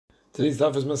Today's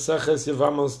daf is Maseches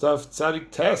Yevamos daf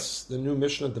Tzadik Tes. The new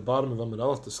mission at the bottom of Amud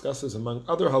Aleph discusses, among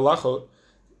other halachot,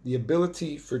 the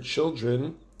ability for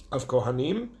children of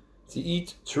Kohanim to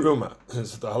eat teruma.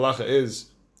 So the halacha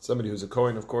is somebody who's a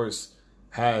Kohen, of course,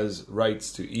 has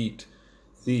rights to eat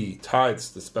the tithes,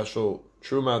 the special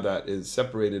truma that is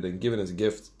separated and given as a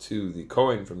gift to the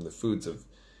Kohen from the foods of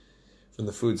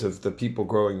the people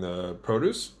growing the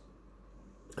produce,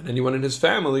 and anyone in his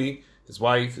family, his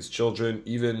wife, his children,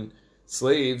 even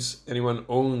slaves, anyone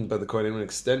owned by the Kohen, anyone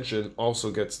extension,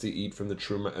 also gets to eat from the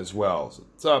truma as well. So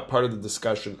it's not part of the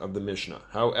discussion of the Mishnah.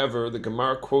 However, the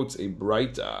Gemara quotes a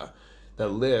Braita that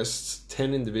lists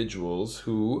 10 individuals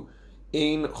who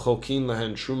ein cholkin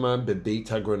lahen truma bebeit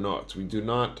hagranot. We do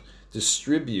not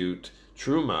distribute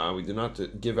truma, we do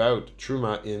not give out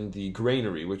truma in the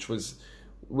granary, which was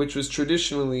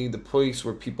traditionally the place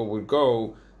where people would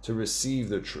go to receive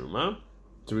their truma,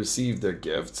 to receive their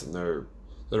gifts and their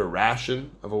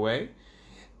ration of a way.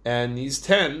 And these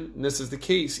 10, and this is the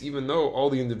case, even though all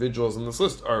the individuals on this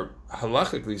list are,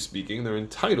 halachically speaking, they're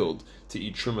entitled to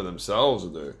eat truma themselves, or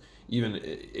they're even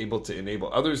able to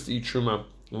enable others to eat truma.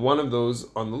 And one of those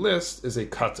on the list is a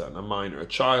katan, a minor, a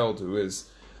child who is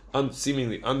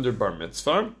seemingly under bar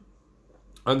mitzvah,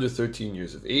 under 13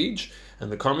 years of age. And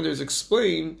the commentators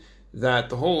explain that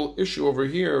the whole issue over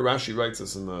here, Rashi writes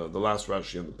this in the last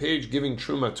Rashi on the page, giving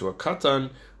truma to a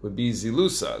katan would be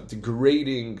zilusa,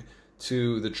 degrading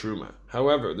to the truma.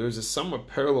 However, there's a somewhat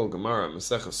parallel Gemara,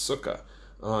 Maseches Sukkah,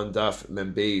 on Daf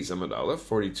Membeis Amud Aleph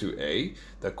 42a,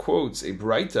 that quotes a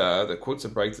Braita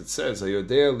that says,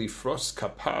 "Hayodea lifros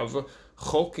kapav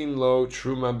cholkin lo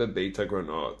truma bebeit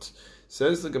hagranot."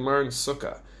 Says the Gemara in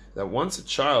Sukkah that once a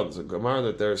child, is a Gemara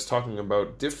that there's talking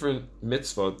about different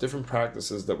mitzvot, different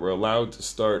practices that were allowed to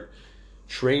start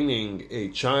training a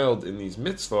child in these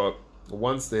mitzvot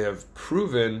once they have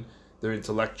proven their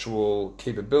intellectual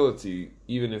capability,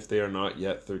 even if they are not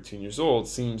yet 13 years old,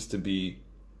 seems to be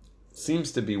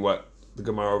what the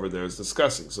Gemara over there is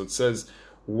discussing. So it says,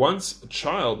 once a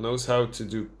child knows how to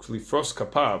do klifros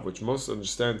kapav, which most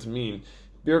understand to mean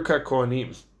birkat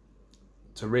kohanim,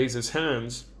 to raise his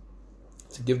hands,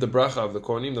 to give the bracha of the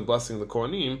Kohanim, the blessing of the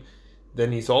Kohanim,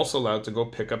 then he's also allowed to go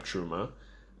pick up truma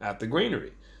at the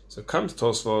granary. So comes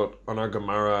Tosfot on our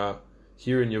Gemara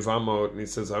here in Yevamot, and he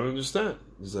says, I don't understand.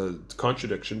 There's a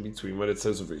contradiction between what it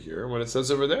says over here and what it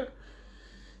says over there.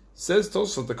 Says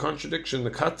Tosfot, the contradiction, the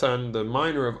katan, the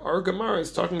minor of our Gemara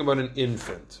is talking about an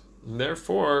infant. And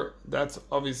therefore, that's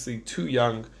obviously too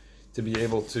young to be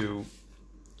able to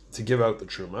give out the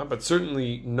truma, but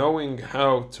certainly knowing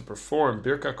how to perform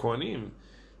birkat kohanim,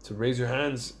 to raise your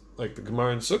hands, like the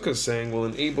Gemara in Sukkah is saying, will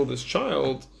enable this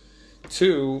child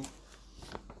to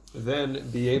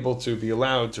then be able to be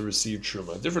allowed to receive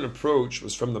truma. A different approach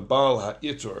was from the Baal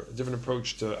HaItur, a different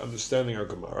approach to understanding our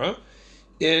Gemara,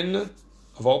 in,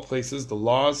 of all places, the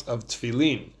laws of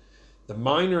tefillin. The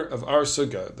minor of our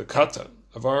Sukkah, the katan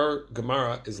of our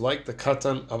Gemara, is like the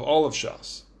katan of all of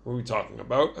Shas. What are we talking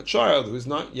about? A child who is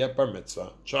not yet bar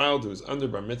mitzvah, a child who is under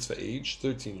bar mitzvah age,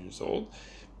 13 years old.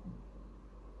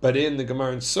 But in the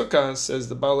Gemara in Sukkah, says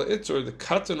the Baal HaItur, the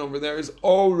katan over there is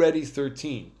already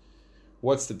 13.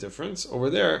 What's the difference?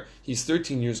 Over there, he's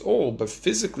 13 years old, but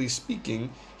physically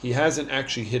speaking, he hasn't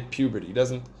actually hit puberty. He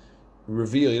doesn't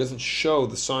show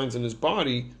the signs in his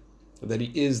body that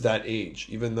he is that age,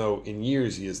 even though in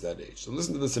years he is that age. So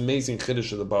listen to this amazing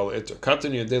chiddush of the Baal HaItur.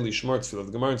 Katan yodei lishmor tefillah.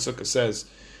 The Gemara in Sukkah says,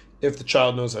 if the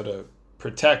child knows how to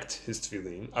protect his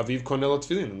tefillin, aviv konel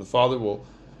tefillin, and the father will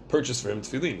purchase for him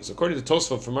tefillin. So according to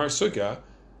Tosfot from our Sukkah,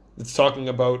 it's talking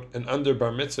about an under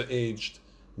bar mitzvah aged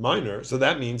minor, so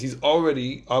that means he's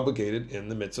already obligated in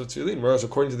the mitzvah of tefillin. Whereas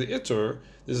according to the Itur,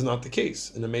 this is not the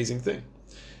case. An amazing thing.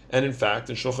 And in fact,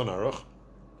 in Shulchan Aruch,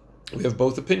 we have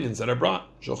both opinions that are brought.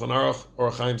 Shulchan Aruch,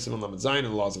 Orach Chaim Siman Lamed Zayin, and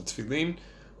the laws of tefillin.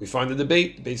 We find a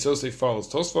debate. Beis Yosef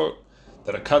follows Tosfot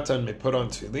that a katan may put on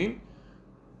tefillin,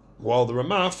 while the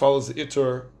Ramah follows the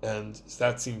Itur, and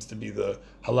that seems to be the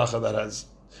halacha that has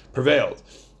prevailed.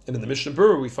 And in the Mishnah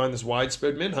Berurah, we find this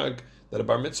widespread minhag that a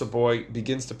bar mitzvah boy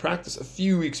begins to practice a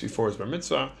few weeks before his bar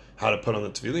mitzvah how to put on the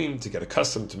tefillin, to get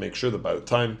accustomed, to make sure that by the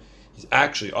time he's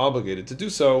actually obligated to do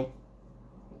so,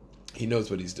 he knows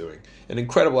what he's doing. An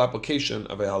incredible application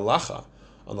of a halacha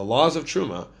on the laws of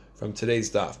truma from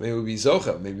today's daf. May we be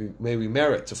zocha, may we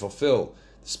merit to fulfill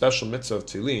the special mitzvah of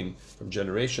tefillin from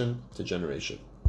generation to generation.